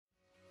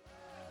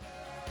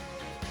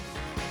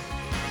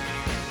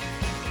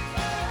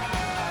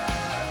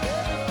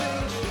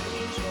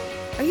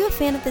you a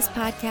fan of this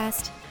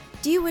podcast?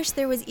 Do you wish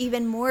there was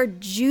even more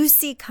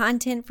juicy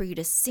content for you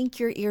to sink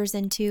your ears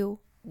into?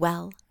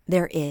 Well,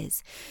 there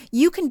is.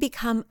 You can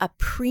become a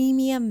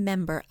premium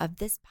member of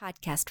this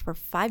podcast for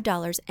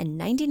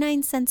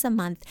 $5.99 a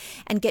month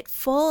and get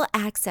full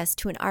access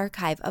to an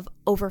archive of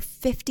over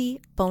 50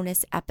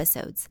 bonus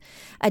episodes.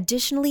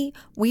 Additionally,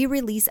 we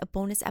release a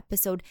bonus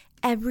episode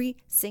every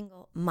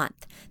single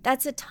month.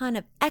 That's a ton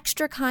of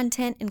extra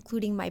content,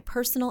 including my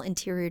personal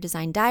interior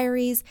design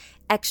diaries,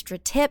 extra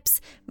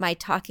tips, my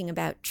talking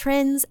about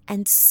trends,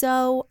 and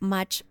so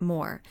much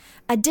more.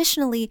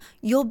 Additionally,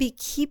 you'll be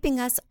keeping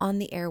us on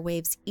the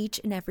airwaves each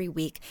and every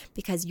week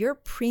because your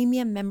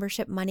premium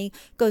membership money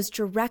goes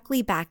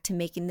directly back to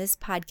making this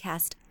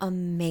podcast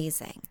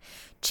amazing.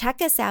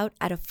 Check us out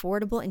at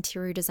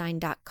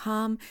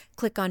affordableinteriordesign.com.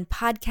 Click on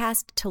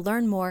podcast to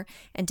learn more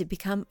and to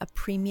become a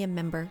premium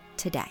member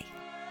today.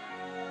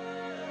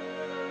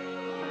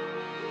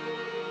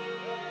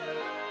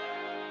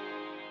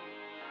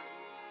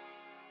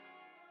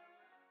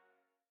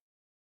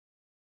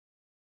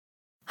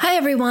 Hi,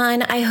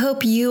 everyone. I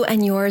hope you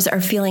and yours are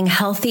feeling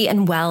healthy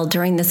and well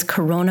during this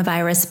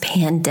coronavirus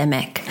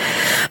pandemic.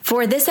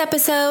 For this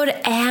episode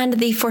and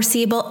the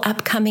foreseeable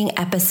upcoming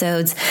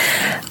episodes,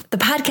 the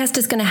podcast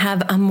is going to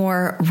have a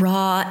more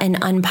raw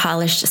and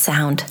unpolished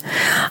sound.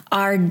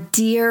 Our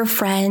dear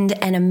friend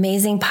and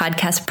amazing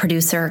podcast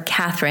producer,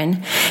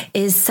 Catherine,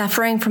 is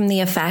suffering from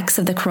the effects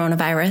of the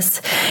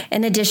coronavirus.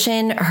 In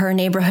addition, her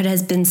neighborhood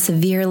has been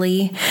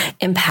severely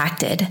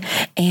impacted.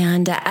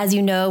 And as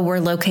you know, we're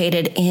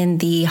located in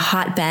the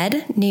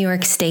hotbed, New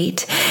York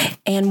State,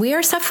 and we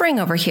are suffering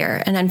over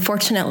here. And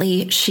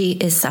unfortunately, she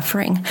is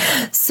suffering.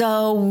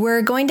 So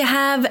we're going to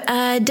have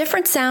a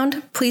different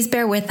sound. Please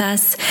bear with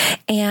us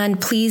and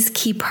please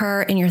keep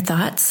her in your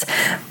thoughts.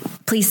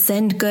 Please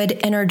send good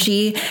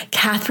energy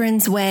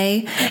Catherine's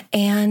way.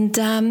 And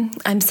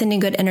I'm sending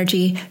good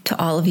energy to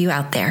all of you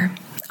out there.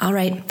 All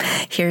right,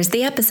 here's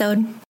the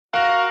episode.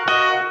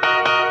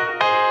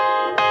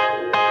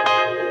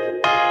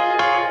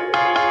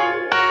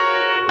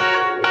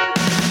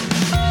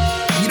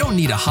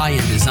 Need a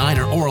high-end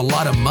designer or a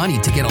lot of money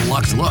to get a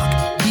luxe look.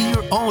 Be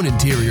your own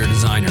interior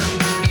designer.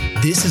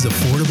 This is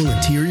Affordable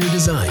Interior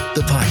Design,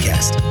 the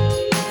podcast.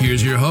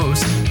 Here's your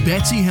host,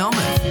 Betsy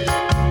Helmuth.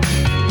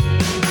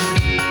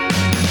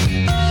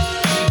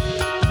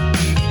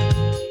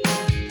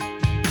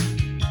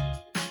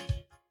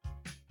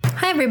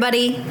 Hi,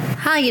 everybody.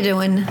 How you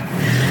doing?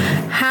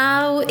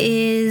 How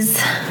is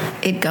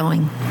it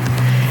going?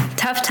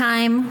 Tough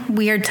time,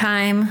 weird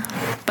time,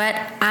 but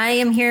I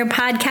am here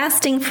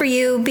podcasting for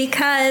you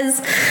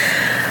because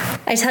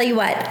I tell you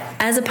what,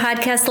 as a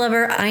podcast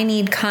lover, I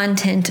need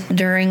content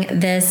during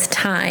this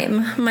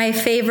time. My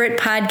favorite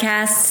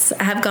podcasts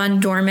have gone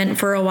dormant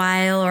for a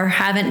while or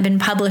haven't been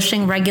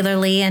publishing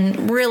regularly,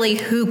 and really,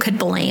 who could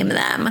blame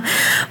them?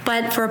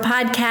 But for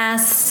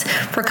podcasts,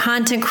 for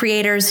content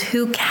creators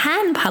who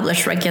can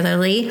publish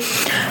regularly,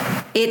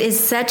 it is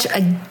such a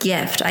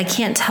gift. I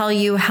can't tell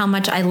you how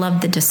much I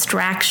love the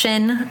distraction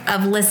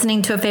of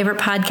listening to a favorite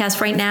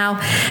podcast right now,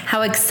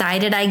 how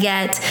excited I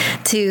get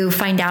to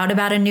find out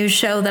about a new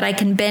show that I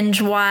can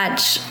binge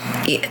watch.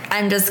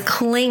 I'm just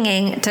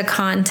clinging to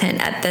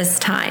content at this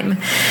time.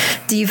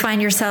 Do you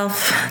find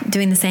yourself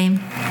doing the same?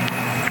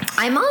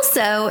 I'm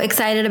also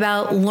excited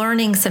about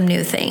learning some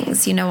new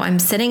things. You know, I'm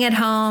sitting at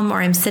home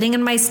or I'm sitting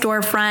in my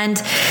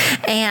storefront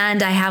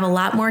and I have a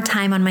lot more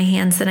time on my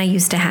hands than I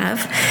used to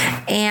have.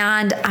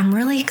 And I'm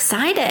really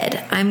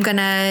excited. I'm going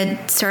to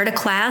start a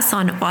class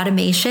on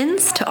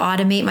automations to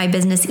automate my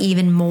business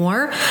even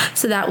more.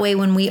 So that way,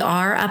 when we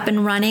are up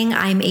and running,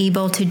 I'm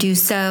able to do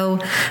so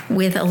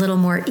with a little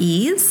more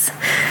ease.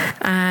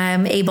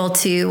 I'm able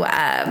to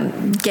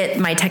get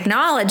my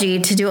technology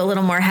to do a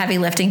little more heavy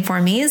lifting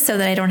for me so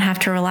that I don't have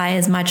to rely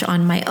as much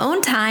on my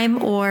own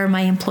time or my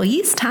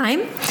employees'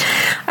 time.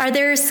 Are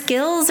there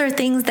skills or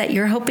things that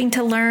you're hoping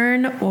to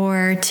learn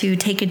or to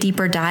take a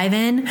deeper dive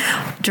in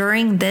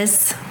during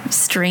this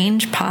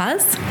strange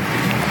pause?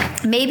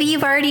 Maybe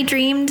you've already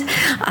dreamed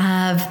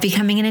of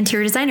becoming an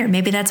interior designer.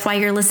 Maybe that's why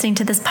you're listening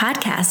to this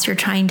podcast. You're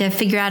trying to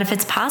figure out if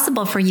it's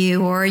possible for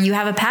you or you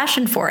have a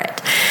passion for it.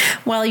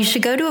 Well, you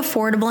should go to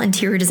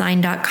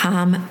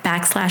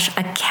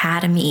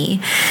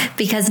affordableinteriordesign.com/academy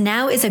because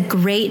now is a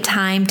great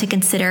time to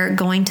consider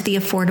going to the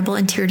Affordable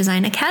Interior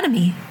Design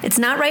Academy. It's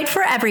not right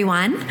for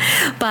everyone,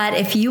 but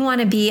if you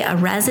want to be a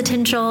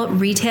residential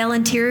retail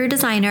interior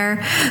designer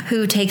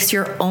who takes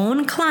your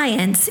own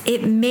clients,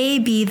 it may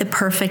be the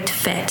perfect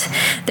fit.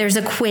 There's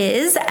a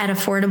quiz at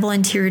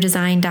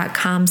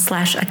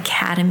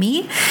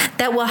affordableinteriordesign.com/academy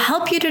that will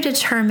help you to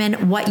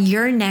determine what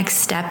your next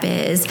step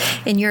is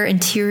in your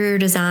interior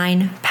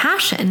design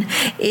passion.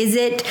 Is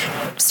it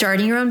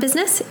starting your own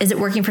business? Is it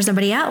working for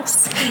somebody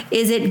else?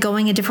 Is it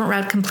going a different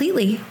route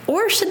completely?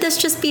 Or should this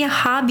just be a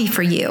hobby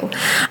for you?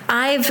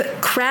 I've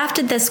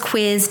crafted this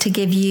quiz to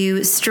give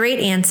you straight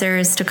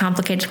answers to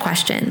complicated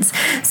questions.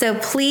 So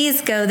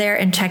please go there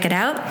and check it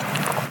out.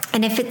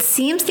 And if it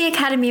seems the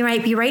Academy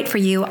might be right for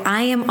you,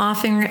 I am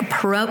offering a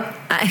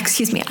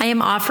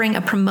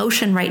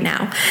promotion right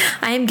now.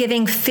 I am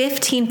giving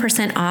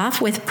 15%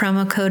 off with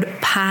promo code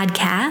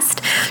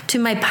podcast to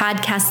my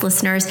podcast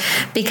listeners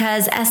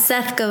because, as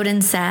Seth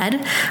Godin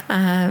said,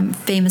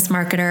 famous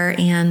marketer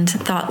and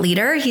thought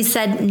leader, he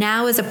said,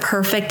 now is a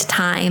perfect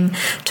time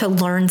to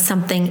learn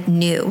something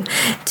new,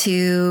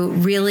 to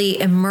really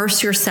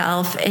immerse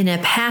yourself in a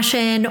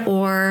passion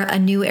or a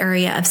new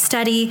area of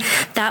study.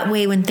 That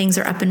way, when things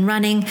are up and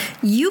running,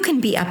 you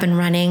can be up and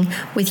running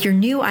with your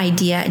new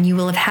idea, and you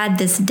will have had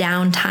this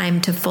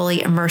downtime to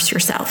fully immerse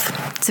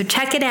yourself. So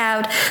check it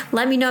out.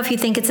 Let me know if you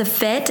think it's a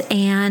fit,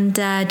 and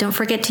don't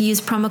forget to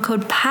use promo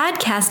code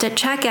podcast at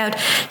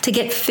checkout to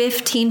get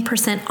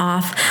 15%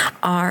 off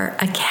our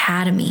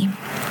Academy.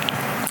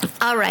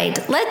 All right,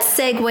 let's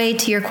segue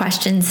to your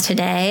questions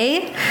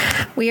today.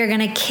 We are going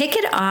to kick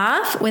it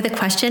off with a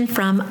question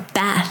from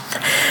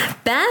Beth.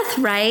 Beth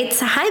writes,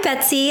 "Hi,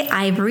 Betsy.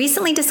 I've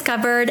recently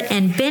discovered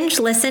and binge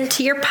listened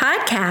to your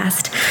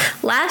podcast.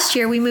 Last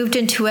year, we moved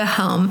into a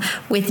home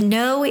with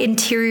no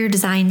interior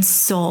design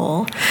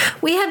soul.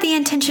 We have the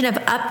intention of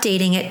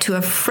updating it to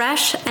a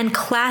fresh and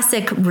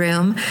classic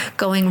room,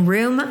 going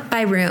room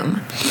by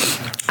room.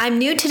 I'm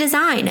new to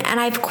design, and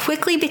I've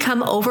quickly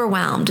become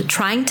overwhelmed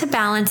trying to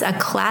balance a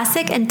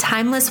classic and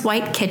timeless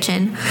white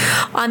kitchen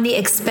on the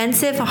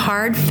expensive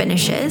hard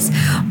finishes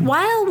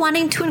while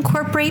wanting to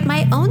incorporate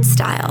my own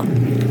style.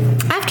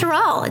 After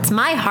all, it's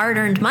my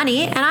hard-earned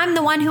money, and I'm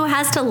the one who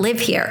has to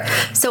live here,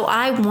 so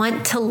I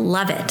want to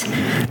love it.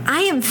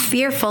 I am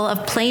fearful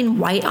of plain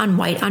white on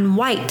white on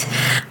white.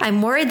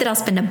 I'm worried that I'll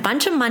spend a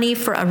bunch of money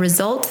for a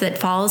result that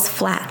falls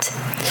flat.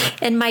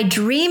 In my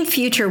dream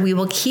future, we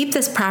will keep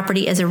this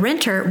property as a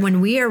renter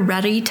when we are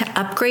ready to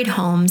upgrade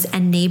homes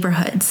and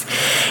neighborhoods.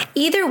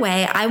 Either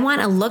way, I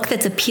want a look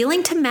that's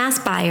appealing to mass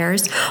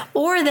buyers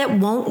or that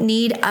won't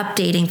need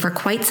updating for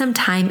quite some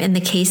time in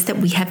the case that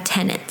we have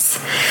tenants.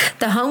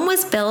 The home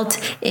was built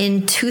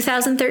in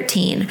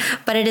 2013,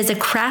 but it is a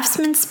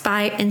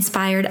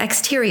craftsman-inspired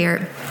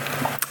exterior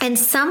and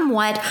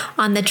somewhat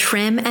on the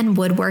trim and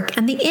woodwork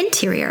and the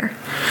interior.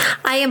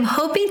 I am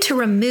hoping to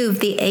remove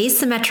the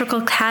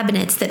asymmetrical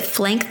cabinets that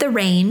flank the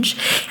range,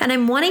 and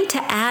I'm wanting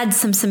to add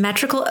some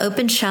symmetrical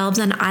open shelves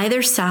on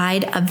either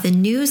side of the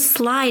new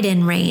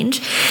slide-in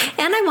range,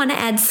 and I want to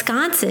add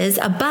sconces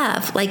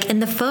above, like in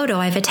the photo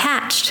I've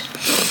attached.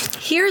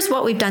 Here's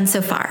what we've done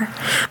so far.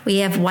 We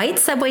have white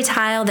subway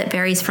tile that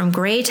varies from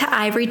gray to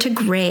ivory to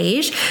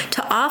grayish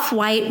to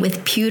off-white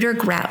with pewter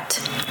grout.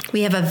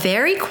 We have a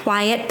very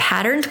quiet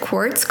patterned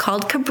quartz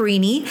called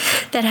Cabrini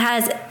that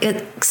has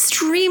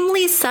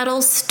extremely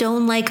subtle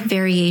stone-like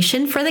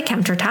variation for the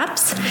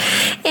countertops.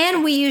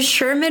 And we use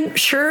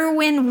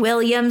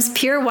Sherwin-Williams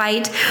pure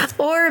white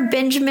or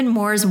Benjamin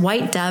Moore's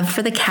white dove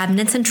for the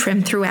cabinets and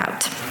trim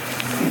throughout.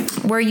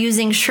 We're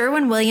using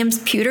Sherwin-Williams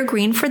pewter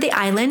green for the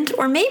island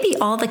or maybe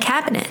all the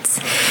cabinets,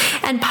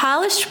 and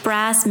polished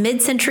brass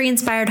mid-century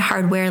inspired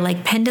hardware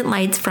like pendant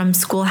lights from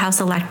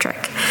Schoolhouse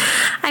Electric.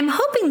 I'm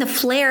hoping the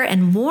flair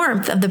and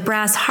warmth of the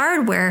brass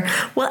hardware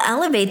will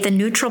elevate the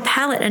neutral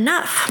palette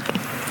enough.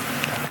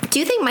 Do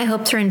you think my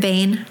hopes are in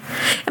vain?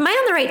 Am I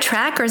on the right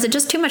track, or is it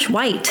just too much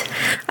white?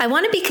 I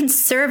want to be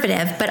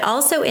conservative, but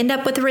also end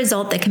up with a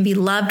result that can be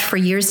loved for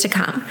years to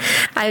come.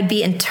 I would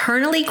be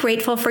eternally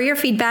grateful for your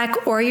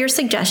feedback or your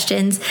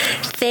suggestions.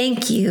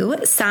 Thank you.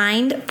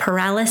 Signed,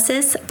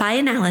 Paralysis by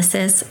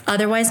Analysis,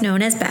 otherwise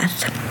known as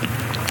Beth.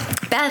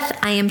 Beth,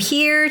 I am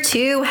here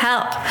to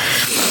help.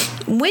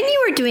 When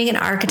you are doing an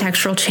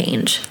architectural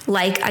change,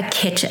 like a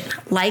kitchen,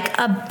 like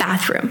a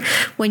bathroom,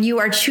 when you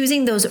are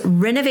choosing those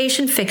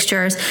renovation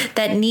fixtures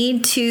that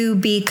need to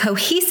be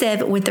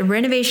cohesive with the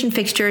renovation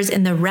fixtures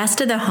in the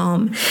rest of the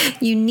home,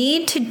 you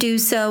need to do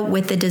so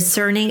with a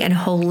discerning and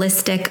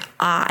holistic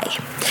eye.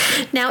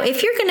 Now,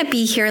 if you're going to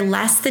be here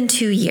less than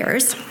 10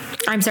 years,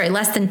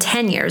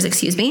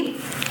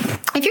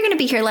 if you're going to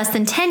be here less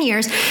than 10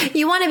 years,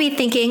 you want to be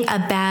thinking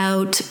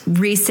about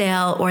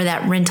resale or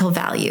that rental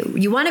value.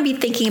 You want to be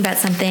thinking about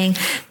something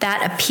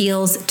that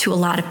appeals to a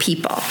lot of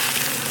people.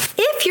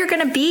 If you're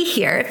going to be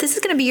here, if this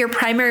is going to be your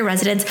primary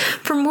residence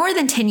for more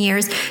than 10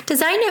 years,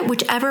 design it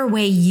whichever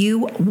way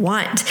you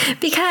want,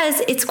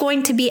 because it's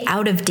going to be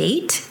out of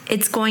date.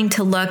 It's going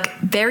to look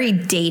very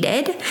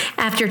dated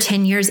after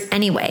 10 years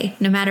anyway,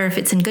 no matter if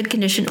it's in good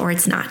condition or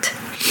it's not.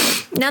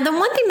 Now, the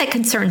one thing that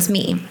concerns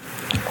me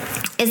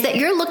is that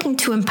you're looking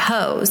to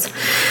impose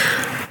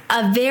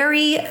a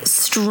very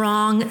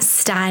strong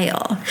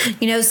style.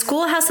 You know,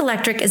 Schoolhouse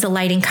Electric is a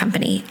lighting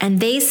company, and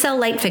they sell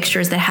light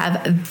fixtures that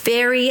have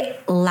very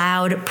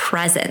loud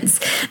presence.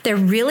 They're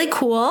really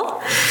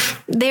cool.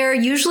 They're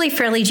usually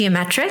fairly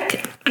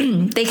geometric.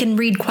 They can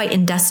read quite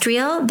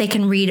industrial. They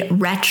can read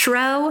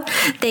retro.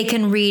 They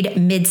can read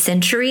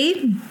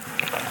mid-century.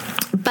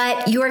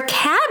 But your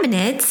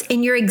cabinets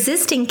in your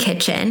existing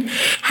kitchen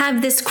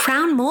have this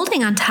crown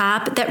molding on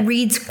top that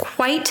reads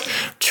quite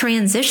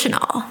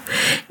transitional.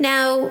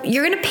 Now,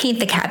 you're going to paint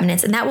the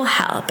cabinets, and that will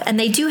help. And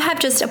they do have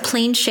just a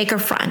plain shaker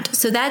front,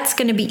 so that's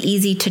going to be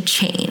easy to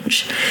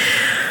change.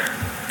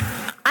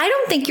 I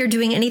don't think you're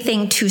doing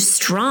anything too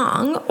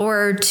strong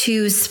or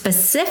too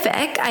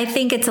specific. I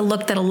think it's a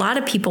look that a lot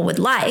of people would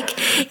like.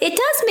 It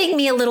does make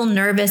me a little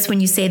nervous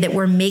when you say that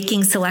we're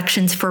making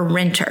selections for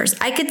renters.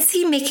 I could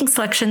see making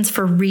selections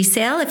for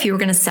resale if you were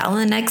going to sell in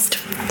the next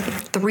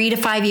 3 to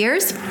 5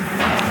 years.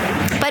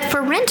 But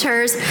for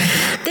renters,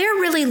 they're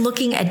really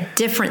looking at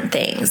different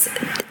things.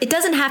 It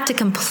doesn't have to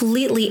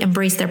completely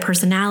embrace their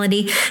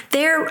personality.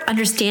 They're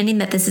understanding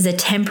that this is a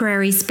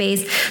temporary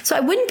space. So I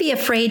wouldn't be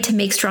afraid to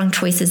make strong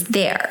choices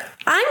there.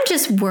 I'm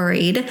just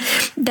worried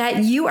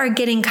that you are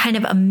getting kind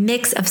of a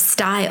mix of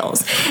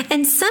styles.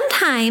 And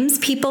sometimes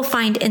people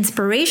find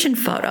inspiration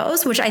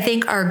photos, which I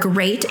think are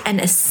great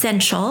and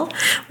essential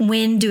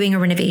when doing a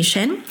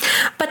renovation.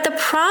 But the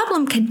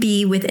problem could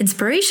be with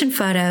inspiration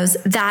photos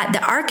that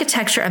the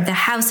architecture of the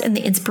house in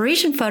the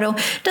inspiration photo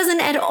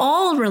doesn't at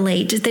all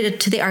relate to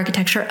the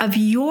architecture of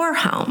your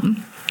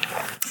home.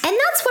 And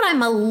that's what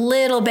I'm a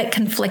little bit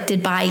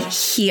conflicted by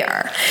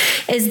here,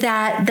 is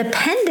that the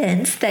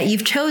pendants that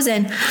you've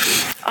chosen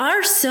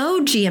are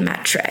so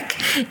geometric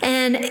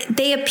and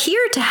they appear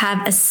to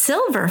have a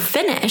silver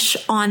finish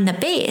on the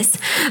base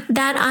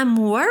that I'm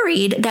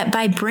worried that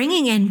by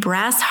bringing in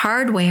brass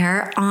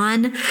hardware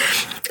on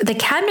the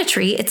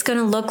cabinetry, it's going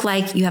to look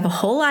like you have a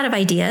whole lot of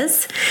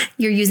ideas,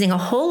 you're using a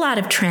whole lot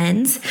of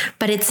trends,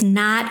 but it's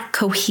not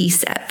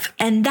cohesive.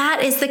 And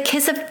that is the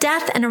kiss of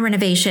death in a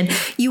renovation.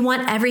 You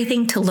want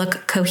everything to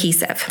look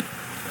cohesive.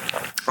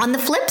 On the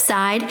flip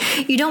side,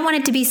 you don't want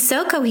it to be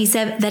so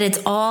cohesive that it's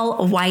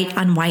all white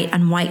on white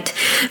on white.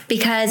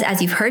 Because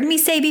as you've heard me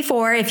say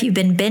before, if you've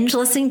been binge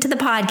listening to the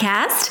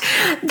podcast,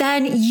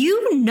 then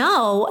you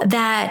know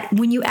that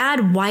when you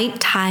add white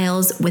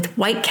tiles with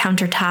white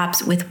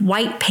countertops, with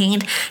white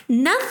paint,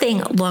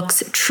 nothing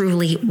looks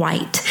truly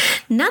white.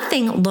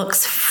 Nothing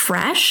looks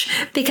fresh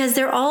because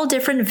they're all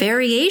different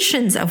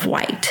variations of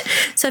white.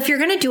 So if you're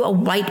going to do a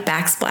white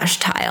backsplash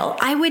tile,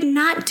 I would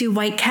not do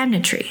white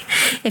cabinetry.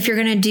 If you're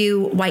going to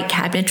do white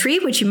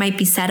cabinetry, which you might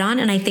be set on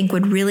and I think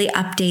would really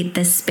update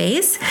this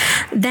space,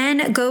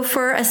 then go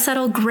for a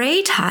subtle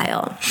gray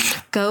tile.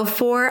 Go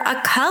for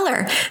a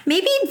color.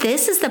 Maybe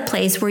this is the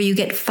place where you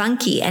get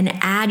funky and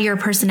add your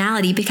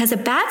personality, because a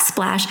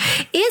backsplash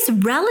is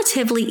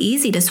relatively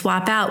easy to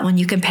swap out when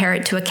you compare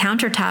it to a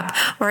countertop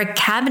or a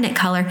cabinet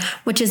color,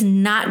 which is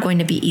not going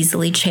to be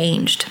easily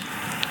changed.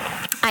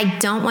 I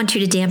don't want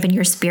you to dampen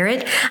your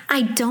spirit.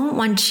 I don't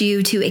want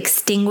you to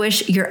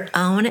extinguish your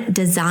own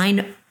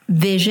design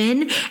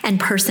vision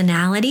and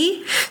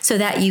personality so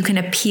that you can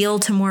appeal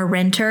to more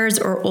renters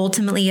or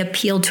ultimately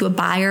appeal to a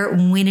buyer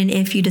when and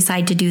if you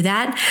decide to do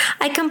that.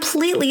 I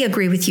completely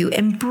agree with you.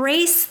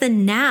 Embrace the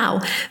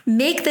now.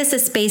 Make this a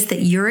space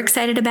that you're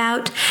excited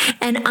about.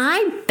 And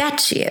I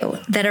bet you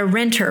that a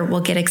renter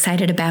will get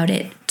excited about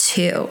it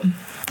too.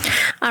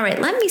 All right,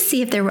 let me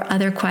see if there were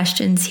other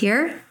questions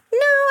here. No,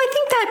 I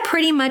think that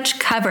pretty much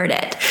covered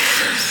it.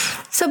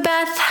 So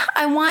Beth,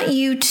 I want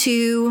you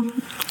to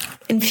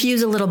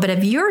infuse a little bit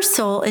of your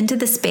soul into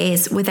the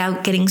space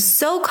without getting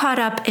so caught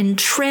up in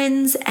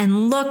trends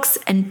and looks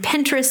and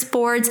Pinterest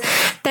boards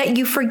that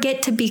you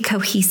forget to be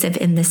cohesive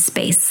in this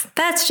space.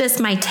 That's just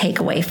my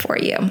takeaway for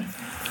you.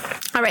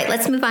 All right,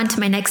 let's move on to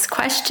my next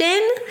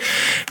question.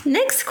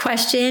 Next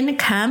question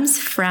comes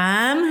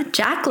from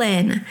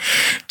Jacqueline.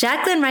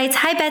 Jacqueline writes,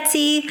 "Hi,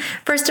 Betsy.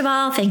 First of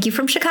all, thank you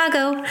from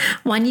Chicago.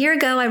 1 year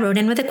ago, I wrote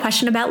in with a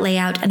question about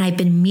layout, and I've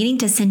been meaning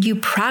to send you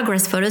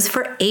progress photos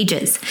for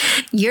ages.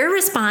 Your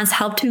response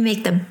helped me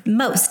make the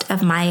most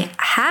of my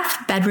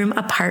half-bedroom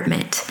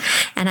apartment,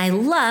 and I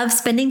love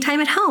spending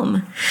time at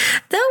home.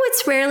 Though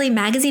it's rarely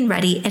magazine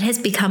ready, it has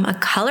become a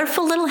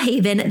colorful little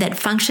haven that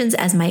functions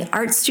as my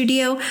art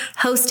studio,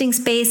 hosting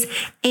space,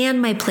 and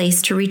my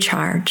place to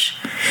recharge.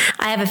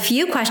 I have a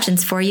few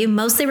questions for you,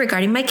 mostly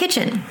regarding my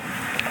kitchen.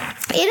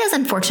 It is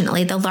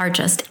unfortunately the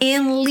largest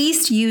and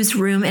least used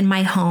room in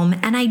my home,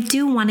 and I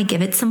do want to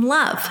give it some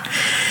love.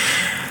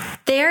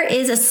 There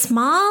is a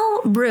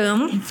small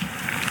room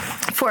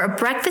for a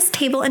breakfast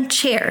table and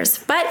chairs,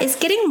 but is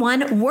getting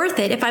one worth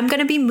it if I'm going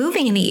to be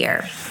moving in a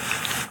year?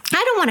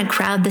 I don't want to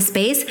crowd the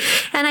space,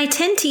 and I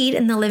tend to eat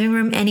in the living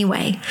room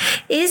anyway.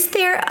 Is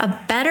there a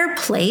better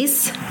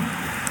place,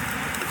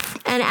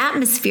 an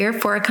atmosphere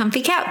for a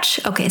comfy couch?"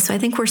 Okay, so I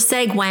think we're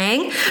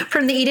segueing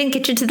from the eat-in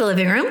kitchen to the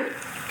living room.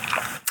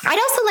 I'd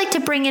also like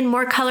to bring in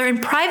more color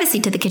and privacy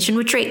to the kitchen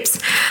with drapes.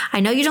 I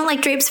know you don't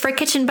like drapes for a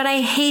kitchen, but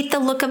I hate the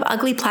look of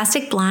ugly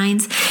plastic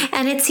blinds,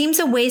 and it seems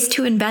a waste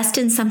to invest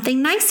in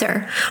something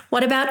nicer.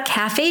 What about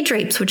cafe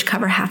drapes, which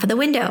cover half of the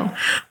window?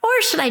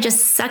 Or should I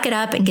just suck it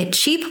up and get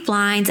cheap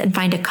blinds and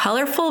find a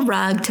colorful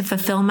rug to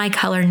fulfill my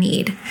color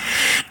need?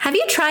 Have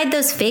you tried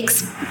those fake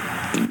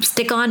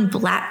stick-on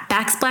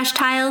backsplash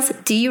tiles?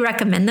 Do you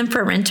recommend them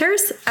for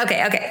renters?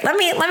 Okay.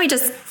 Let me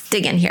just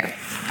dig in here.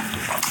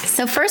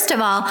 So first of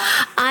all,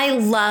 I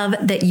love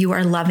that you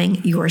are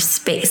loving your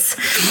space.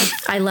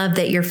 I love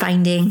that you're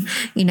finding,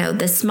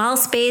 the small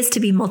space to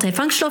be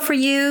multifunctional for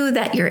you,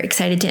 that you're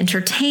excited to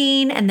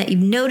entertain, and that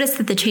you've noticed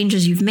that the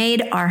changes you've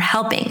made are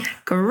helping.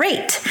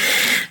 Great.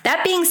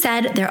 That being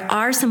said, there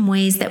are some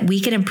ways that we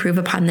can improve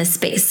upon this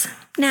space.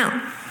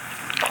 Now,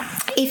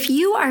 if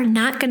you are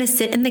not going to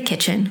sit in the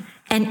kitchen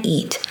and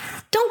eat,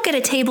 don't get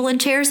a table and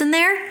chairs in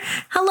there.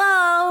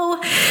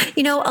 Hello.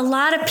 A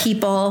lot of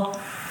people,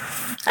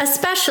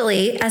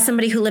 especially as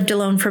somebody who lived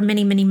alone for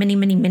many, many, many,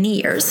 many,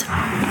 many years,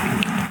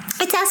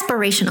 it's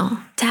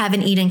aspirational to have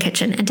an eat-in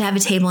kitchen and to have a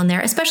table in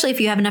there, especially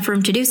if you have enough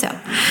room to do so.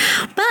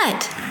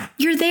 But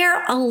you're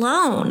there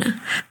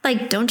alone.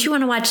 Like, don't you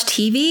want to watch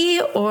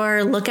TV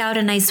or look out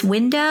a nice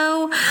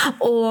window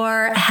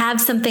or have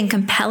something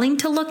compelling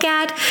to look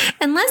at?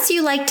 Unless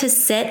you like to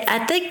sit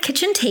at the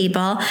kitchen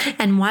table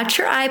and watch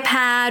your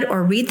iPad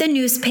or read the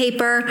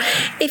newspaper,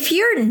 if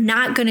you're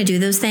not going to do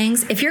those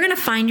things, if you're going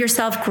to find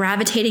yourself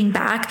gravitating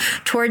back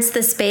towards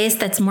the space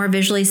that's more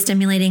visually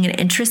stimulating and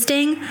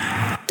interesting,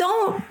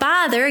 don't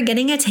bother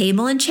getting a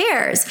table and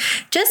chairs.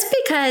 Just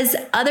because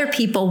other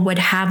people would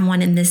have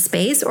one in this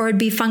space or would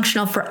be functional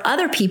for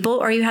other people,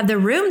 or you have the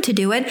room to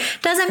do it,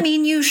 doesn't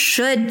mean you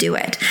should do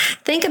it.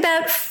 Think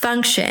about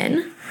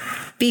function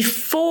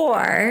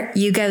before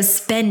you go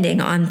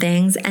spending on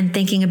things and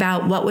thinking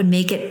about what would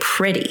make it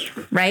pretty,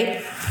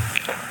 right?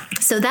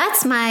 So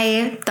that's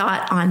my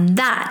thought on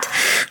that.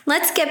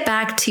 Let's get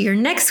back to your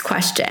next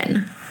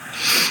question.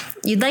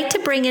 You'd like to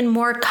bring in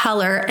more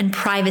color and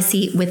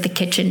privacy with the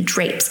kitchen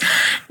drapes.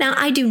 Now,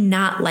 I do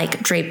not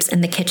like drapes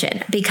in the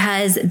kitchen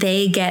because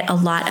they get a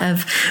lot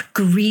of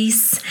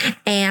grease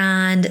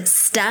and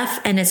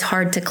stuff, and it's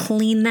hard to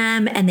clean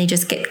them, and they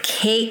just get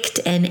caked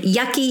and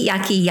yucky,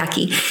 yucky,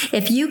 yucky.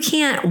 If you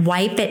can't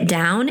wipe it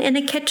down in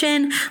a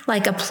kitchen,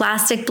 like a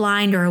plastic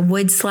blind or a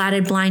wood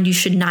slatted blind, you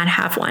should not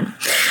have one.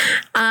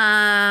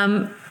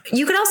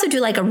 You could also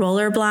do like a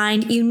roller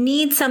blind. You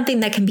need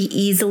something that can be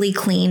easily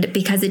cleaned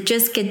because it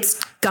just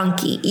gets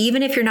gunky.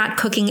 Even if you're not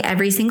cooking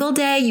every single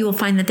day, you will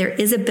find that there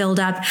is a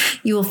buildup.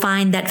 You will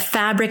find that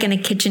fabric in a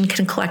kitchen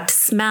can collect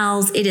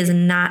smells. It is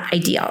not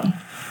ideal.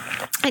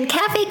 And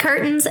cafe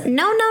curtains,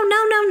 no.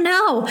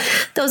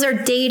 Those are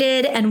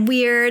dated and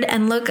weird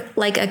and look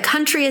like a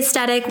country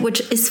aesthetic,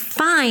 which is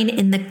fine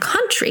in the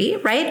country,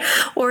 right?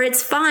 Or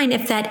it's fine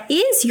if that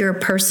is your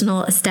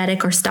personal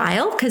aesthetic or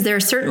style, because there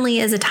certainly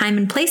is a time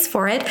and place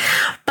for it.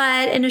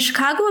 But in a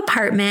Chicago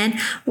apartment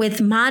with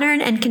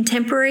modern and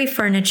contemporary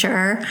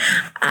furniture,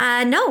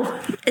 no,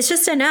 it's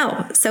just a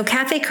no. So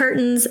cafe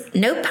curtains,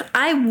 nope.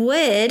 I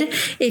would,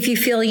 if you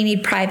feel you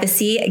need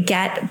privacy,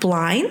 get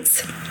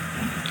blinds.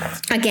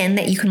 Again,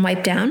 that you can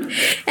wipe down.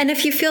 And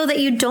if you feel that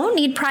you don't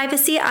need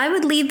privacy, I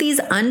would leave these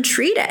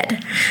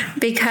untreated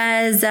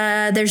because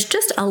there's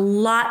just a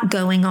lot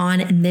going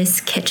on in this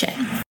kitchen.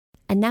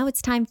 And now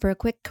it's time for a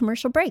quick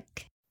commercial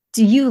break.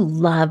 Do you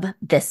love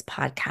this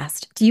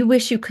podcast? Do you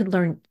wish you could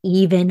learn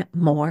even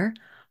more?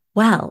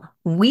 Well,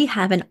 we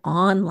have an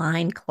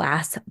online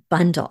class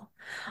bundle.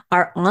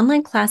 Our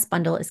online class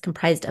bundle is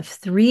comprised of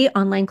 3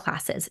 online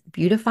classes: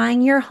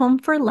 beautifying your home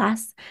for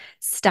less,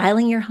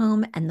 styling your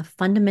home, and the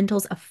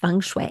fundamentals of feng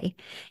shui.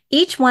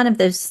 Each one of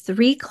those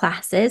 3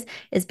 classes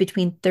is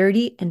between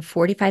 30 and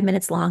 45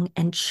 minutes long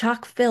and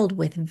chock filled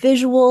with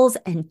visuals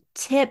and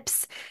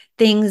tips,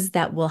 things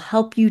that will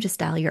help you to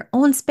style your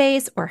own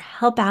space or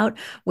help out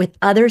with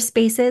other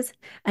spaces.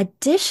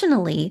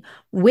 Additionally,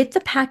 with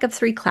the pack of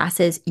 3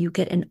 classes, you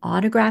get an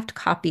autographed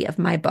copy of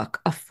my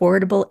book,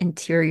 Affordable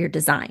Interior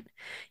Design.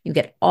 You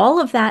get all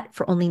of that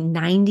for only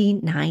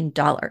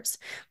 $99.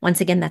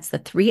 Once again, that's the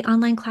 3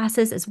 online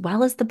classes as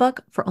well as the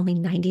book for only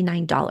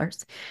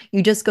 $99.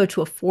 You just go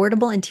to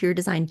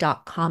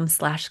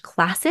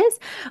affordableinteriordesign.com/classes.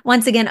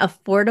 Once again,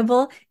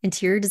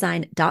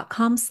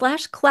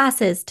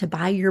 affordableinteriordesign.com/classes to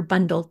buy your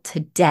bundle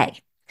today.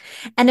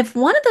 And if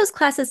one of those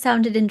classes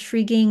sounded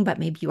intriguing, but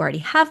maybe you already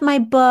have my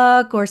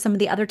book or some of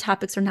the other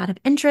topics are not of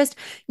interest,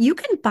 you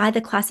can buy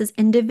the classes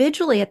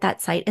individually at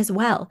that site as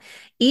well.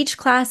 Each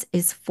class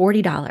is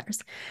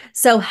 $40.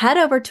 So head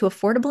over to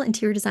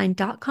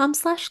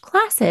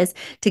affordableinteriordesign.com/classes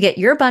to get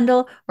your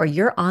bundle or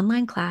your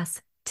online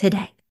class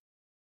today.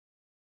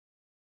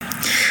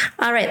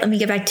 All right, let me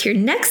get back to your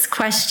next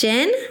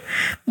question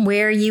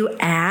where you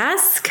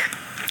ask,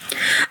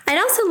 I'd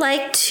also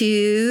like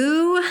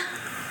to...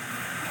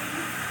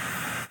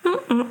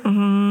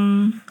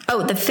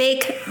 Oh, the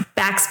fake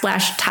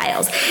backsplash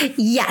tiles.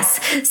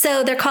 Yes.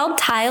 So they're called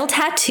tile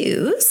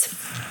tattoos,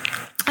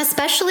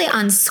 especially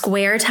on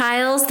square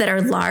tiles that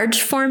are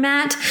large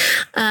format,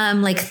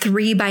 like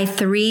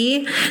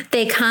 3x3.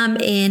 They come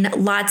in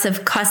lots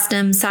of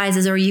custom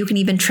sizes, or you can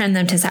even trim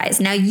them to size.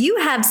 Now you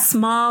have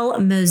small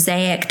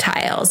mosaic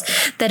tiles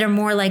that are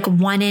more like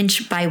 1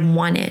 inch by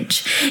 1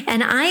 inch.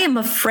 And I am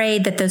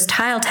afraid that those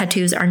tile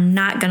tattoos are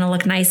not going to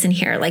look nice in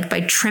here. Like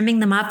by trimming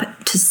them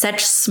up to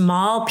such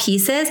small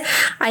pieces,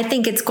 I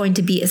think it's going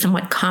to be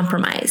somewhat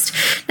compromised.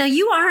 Now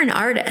you are an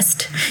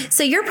artist,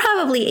 so you're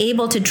probably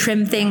able to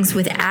trim things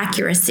with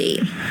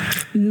accuracy.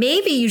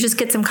 Maybe you just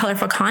get some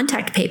colorful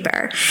contact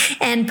paper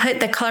and put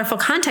the colorful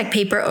contact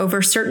paper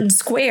over certain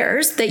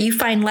squares that you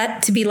find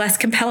to be less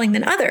compelling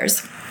than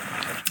others.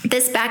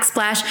 This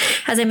backsplash,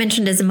 as I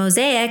mentioned, is a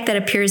mosaic that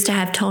appears to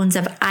have tones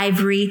of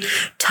ivory,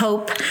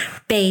 taupe,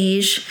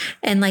 beige,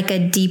 and like a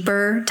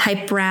deeper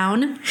type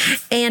brown.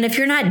 And if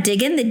you're not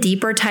digging the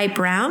deeper type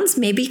browns,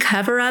 maybe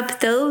cover up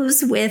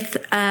those with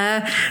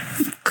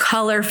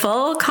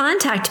colorful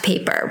contact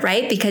paper,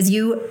 right? Because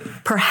you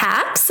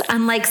perhaps,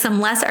 unlike some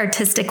less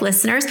artistic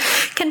listeners,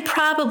 can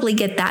probably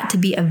get that to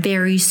be a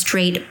very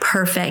straight,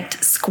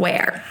 perfect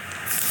square.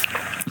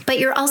 But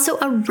you're also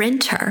a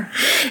renter.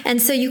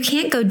 And so you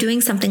can't go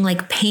doing something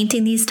like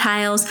painting these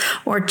tiles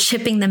or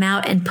chipping them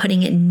out and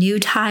putting in new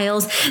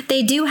tiles.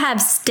 They do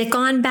have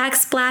stick-on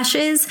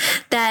backsplashes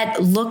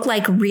that look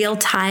like real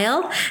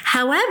tile.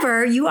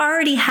 However, you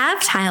already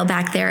have tile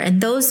back there,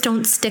 and those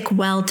don't stick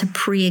well to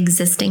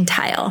pre-existing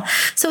tile.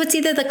 So it's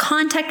either the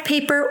contact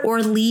paper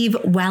or leave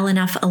well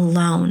enough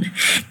alone.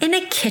 In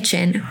a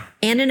kitchen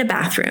and in a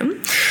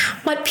bathroom,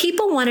 what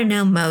people want to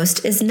know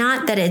most is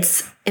not that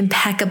it's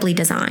impeccably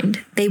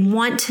designed. They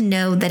want to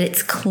know that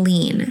it's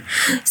clean.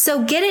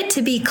 So get it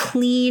to be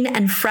clean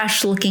and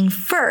fresh looking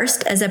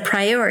first as a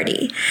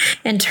priority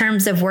in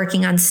terms of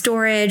working on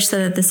storage so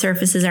that the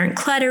surfaces aren't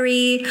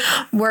cluttery,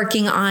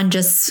 working on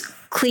just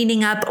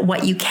cleaning up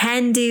what you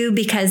can do,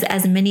 because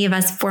as many of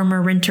us former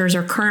renters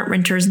or current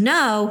renters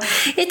know,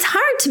 it's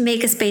hard to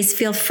make a space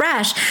feel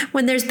fresh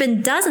when there's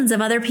been dozens of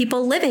other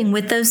people living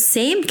with those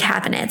same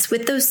cabinets,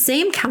 with those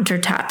same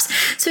countertops.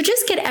 So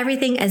just get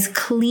everything as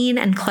clean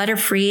and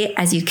clutter-free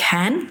as you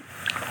can.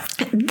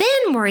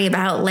 Then worry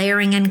about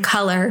layering in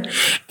color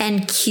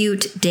and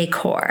cute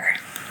decor.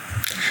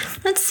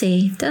 Let's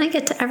see, did I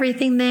get to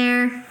everything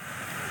there?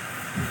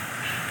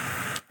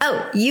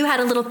 Oh, you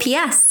had a little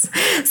PS.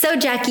 So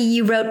Jackie,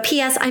 you wrote,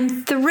 PS,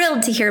 I'm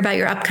thrilled to hear about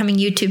your upcoming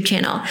YouTube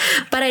channel,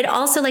 but I'd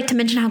also like to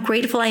mention how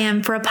grateful I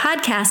am for a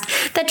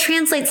podcast that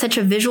translates such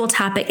a visual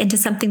topic into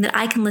something that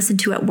I can listen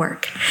to at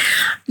work.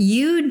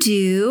 You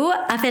do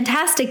a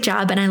fantastic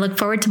job, and I look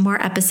forward to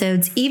more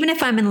episodes, even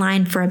if I'm in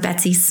line for a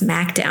Betsy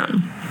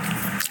Smackdown.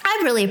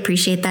 I really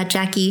appreciate that,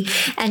 Jackie.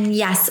 And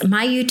yes,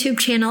 my YouTube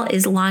channel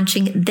is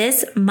launching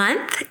this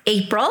month,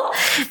 April,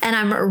 and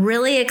I'm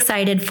really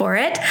excited for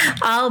it.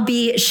 I'll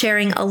be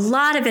sharing a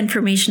lot of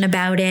information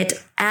about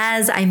it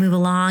as I move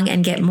along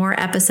and get more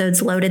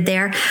episodes loaded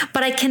there.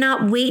 But I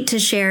cannot wait to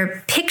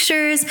share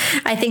pictures.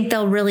 I think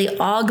they'll really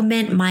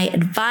augment my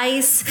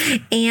advice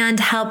and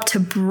help to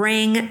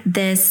bring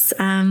this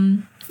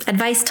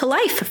advice to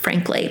life,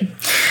 frankly.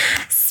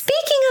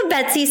 Speaking of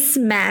Betsy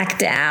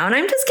Smackdown,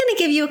 I'm just going to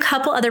give you a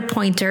couple other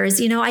pointers.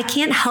 You know, I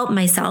can't help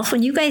myself.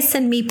 When you guys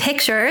send me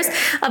pictures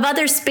of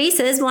other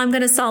spaces, well, I'm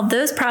going to solve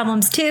those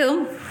problems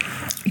too.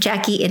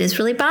 Jackie, it is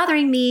really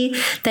bothering me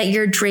that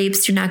your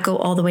drapes do not go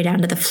all the way down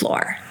to the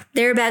floor.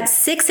 They're about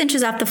 6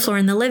 inches off the floor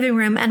in the living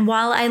room. And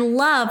while I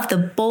love the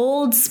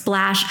bold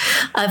splash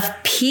of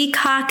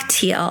peacock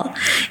teal,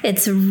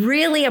 it's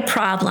really a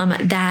problem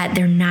that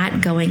they're not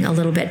going a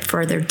little bit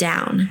further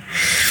down.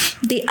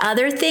 The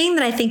other thing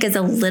that I think is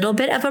a little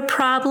bit of a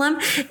problem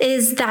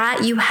is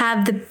that you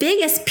have the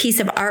biggest piece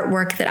of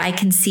artwork that I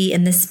can see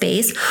in this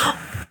space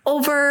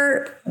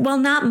over, well,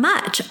 not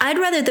much. I'd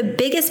rather the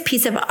biggest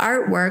piece of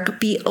artwork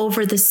be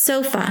over the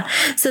sofa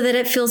so that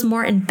it feels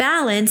more in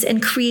balance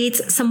and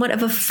creates somewhat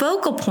of a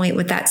focal point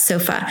with that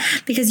sofa,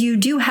 because you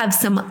do have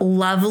some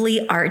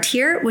lovely art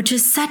here, which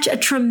is such a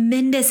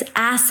tremendous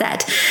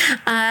asset.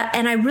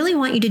 And I really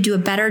want you to do a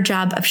better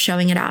job of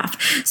showing it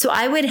off. So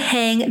I would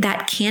hang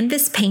that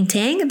canvas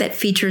painting that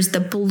features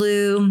the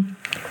blue,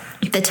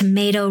 the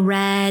tomato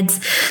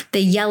reds, the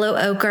yellow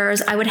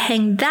ochres. I would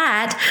hang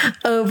that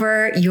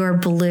over your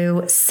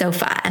blue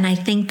sofa. And I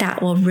think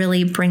that will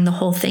really bring the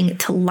whole thing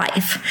to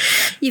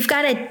life. You've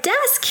got a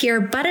desk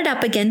here butted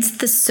up against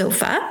the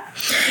sofa.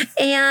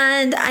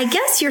 And I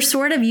guess you're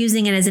sort of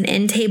using it as an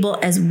end table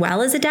as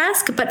well as a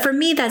desk. But for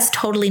me, that's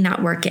totally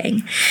not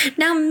working.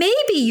 Now,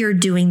 maybe you're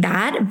doing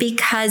that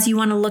because you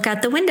want to look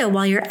out the window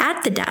while you're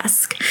at the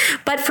desk.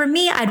 But for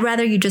me, I'd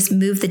rather you just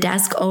move the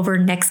desk over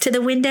next to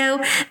the window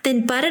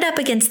than butt it up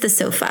against the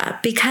sofa,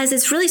 because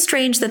it's really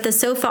strange that the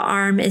sofa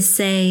arm is,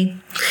 say,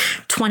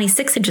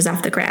 26 inches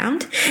off the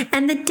ground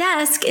and the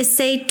desk is,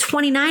 say,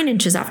 29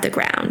 inches off the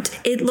ground.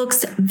 It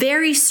looks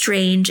very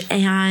strange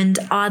and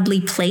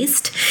oddly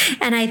placed.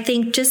 And I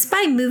think just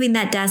by moving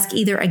that desk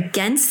either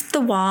against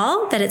the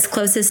wall that it's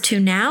closest to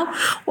now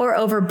or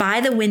over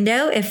by the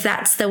window, if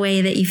that's the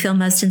way that you feel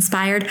most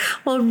inspired,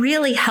 will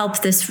really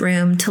help this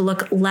room to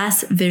look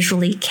less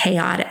visually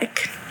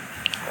chaotic.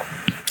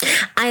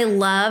 I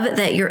love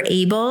that you're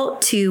able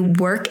to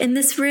work in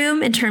this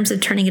room in terms of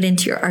turning it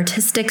into your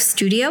artistic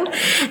studio,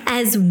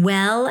 as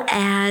well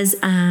as,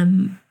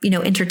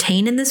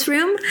 entertain in this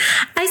room.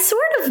 I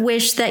sort of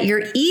wish that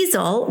your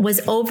easel was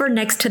over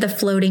next to the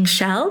floating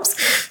shelves.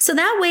 So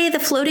that way the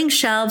floating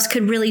shelves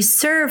could really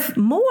serve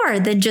more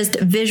than just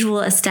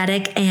visual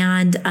aesthetic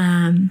and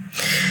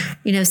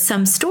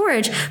some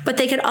storage, but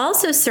they could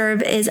also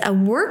serve as a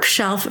work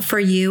shelf for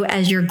you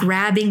as you're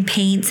grabbing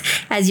paints,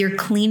 as you're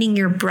cleaning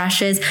your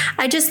brushes.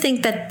 I just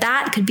think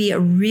that could be a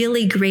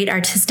really great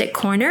artistic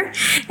corner.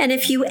 And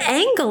if you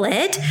angle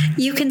it,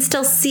 you can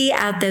still see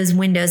out those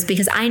windows,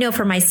 because I know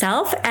for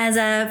myself, as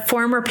a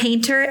former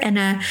painter and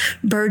a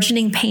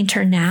burgeoning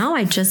painter now,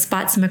 I just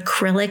bought some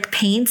acrylic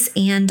paints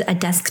and a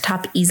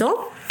desktop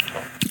easel.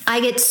 I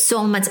get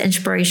so much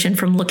inspiration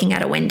from looking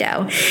at a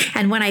window.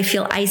 And when I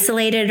feel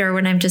isolated or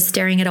when I'm just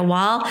staring at a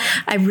wall,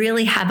 I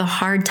really have a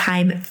hard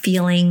time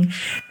feeling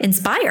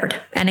inspired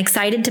and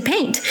excited to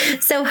paint.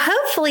 So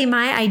hopefully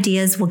my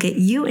ideas will get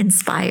you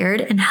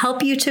inspired and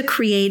help you to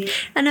create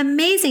an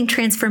amazing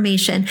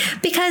transformation.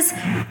 Because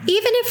even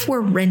if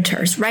we're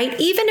renters, right?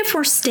 Even if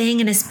we're staying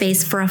in a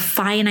space for a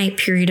finite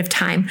period of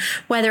time,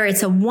 whether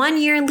it's a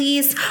 1-year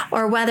lease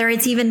or whether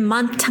it's even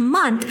month to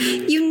month,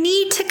 you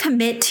need to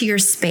commit to your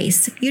space.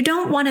 You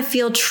don't want to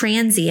feel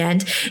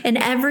transient in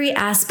every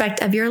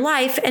aspect of your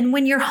life. And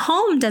when your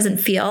home doesn't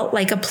feel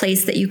like a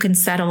place that you can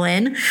settle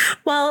in,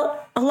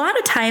 well, a lot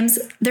of times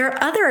there are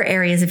other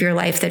areas of your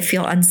life that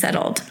feel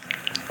unsettled.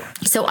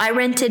 So I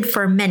rented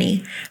for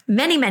many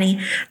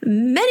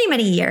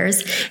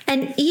years.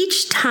 And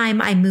each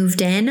time I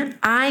moved in,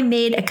 I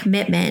made a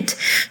commitment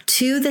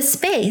to the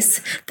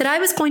space that I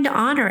was going to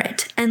honor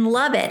it and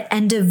love it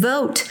and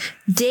devote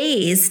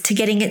days to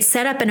getting it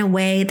set up in a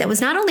way that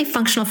was not only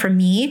functional for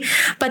me,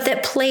 but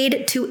that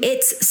played to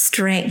its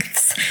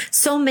strengths.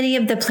 So many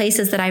of the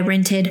places that I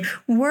rented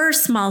were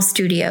small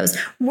studios,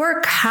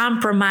 were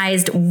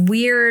compromised,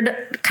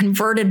 weird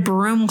converted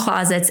broom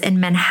closets in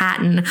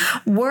Manhattan,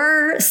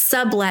 were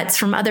sublets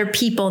from other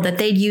people that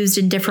they'd used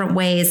in different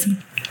ways.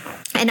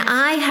 And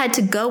I had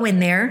to go in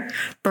there,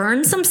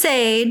 burn some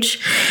sage,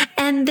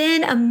 and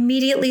then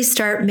immediately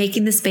start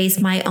making the space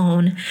my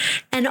own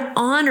and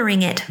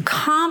honoring it,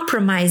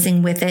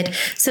 compromising with it,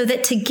 so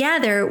that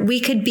together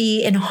we could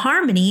be in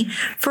harmony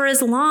for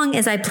as long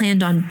as I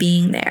planned on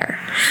being there.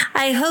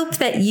 I hope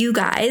that you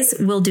guys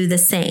will do the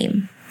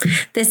same.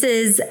 This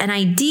is an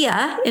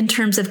idea in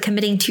terms of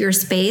committing to your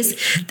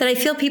space that I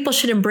feel people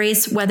should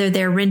embrace, whether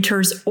they're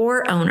renters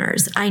or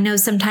owners. I know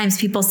sometimes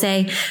people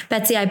say,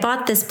 Betsy, I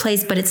bought this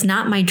place, but it's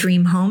not my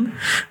dream home.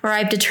 Or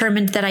I've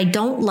determined that I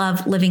don't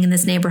love living in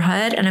this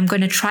neighborhood and I'm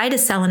going to try to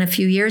sell in a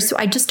few years, so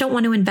I just don't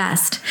want to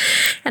invest.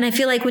 And I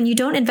feel like when you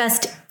don't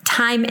invest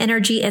time,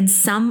 energy, and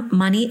some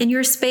money in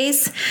your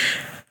space,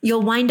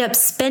 you'll wind up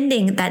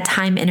spending that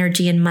time,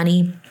 energy, and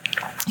money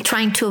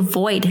trying to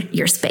avoid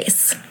your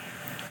space.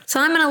 So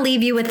I'm going to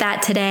leave you with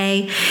that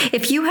today.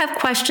 If you have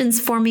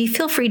questions for me,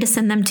 feel free to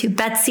send them to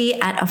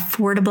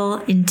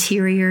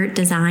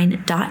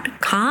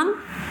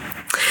betsy@affordableinteriordesign.com.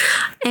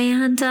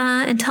 And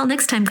until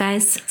next time,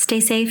 guys, stay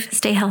safe,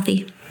 stay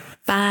healthy.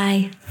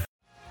 Bye.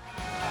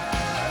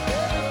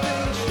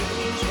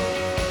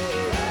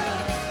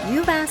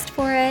 You've asked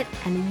for it,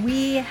 and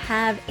we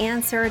have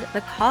answered the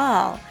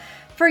call.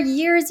 For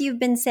years, you've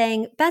been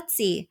saying,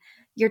 Betsy,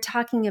 you're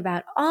talking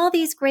about all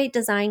these great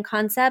design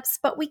concepts,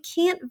 but we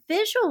can't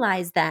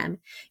visualize them.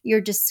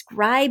 You're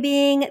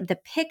describing the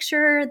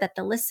picture that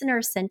the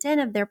listener sent in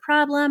of their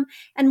problem,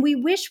 and we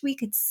wish we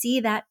could see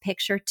that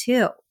picture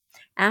too.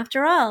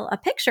 After all, a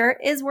picture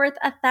is worth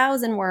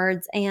 1,000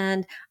 words,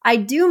 and I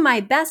do my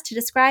best to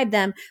describe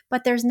them,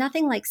 but there's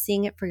nothing like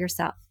seeing it for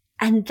yourself.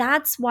 And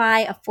that's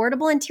why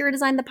Affordable Interior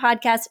Design, the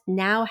podcast,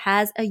 now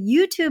has a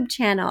YouTube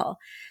channel.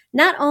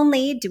 Not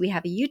only do we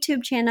have a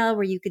YouTube channel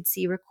where you could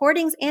see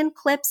recordings and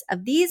clips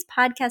of these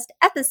podcast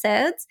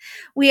episodes,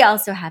 we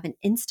also have an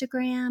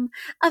Instagram,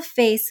 a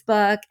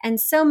Facebook,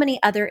 and so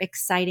many other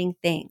exciting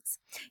things.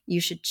 You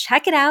should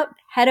check it out.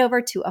 Head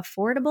over to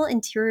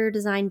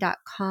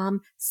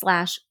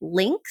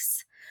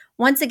affordableinteriordesign.com/links.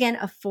 Once again,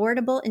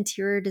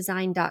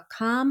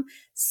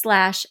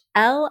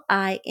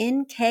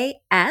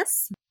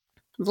 affordableinteriordesign.com/LINKS.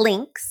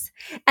 links.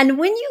 And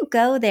when you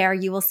go there,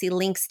 you will see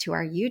links to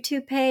our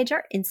YouTube page,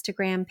 our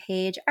Instagram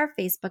page, our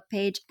Facebook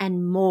page,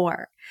 and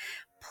more.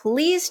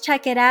 Please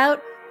check it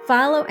out,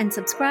 follow and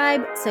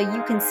subscribe so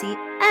you can see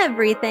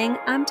everything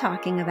I'm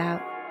talking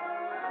about.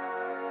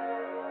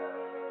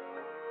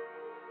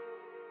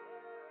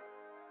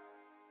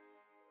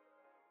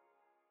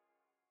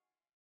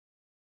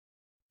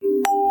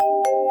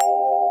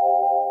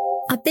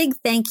 A big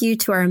thank you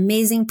to our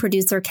amazing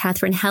producer,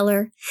 Catherine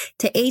Heller,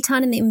 to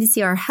Aton and the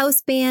MVCR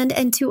House Band,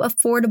 and to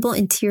Affordable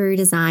Interior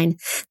Design,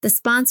 the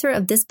sponsor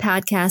of this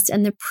podcast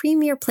and the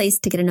premier place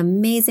to get an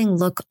amazing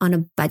look on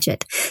a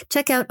budget.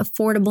 Check out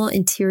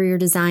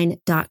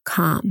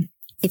affordableinteriordesign.com.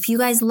 If you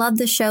guys love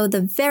the show,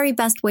 the very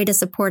best way to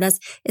support us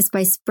is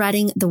by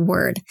spreading the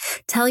word.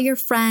 Tell your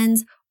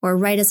friends or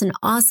write us an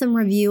awesome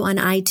review on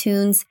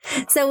iTunes.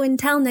 So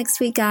until next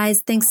week,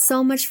 guys, thanks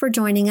so much for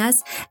joining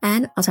us,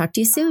 and I'll talk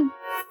to you soon.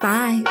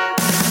 Bye.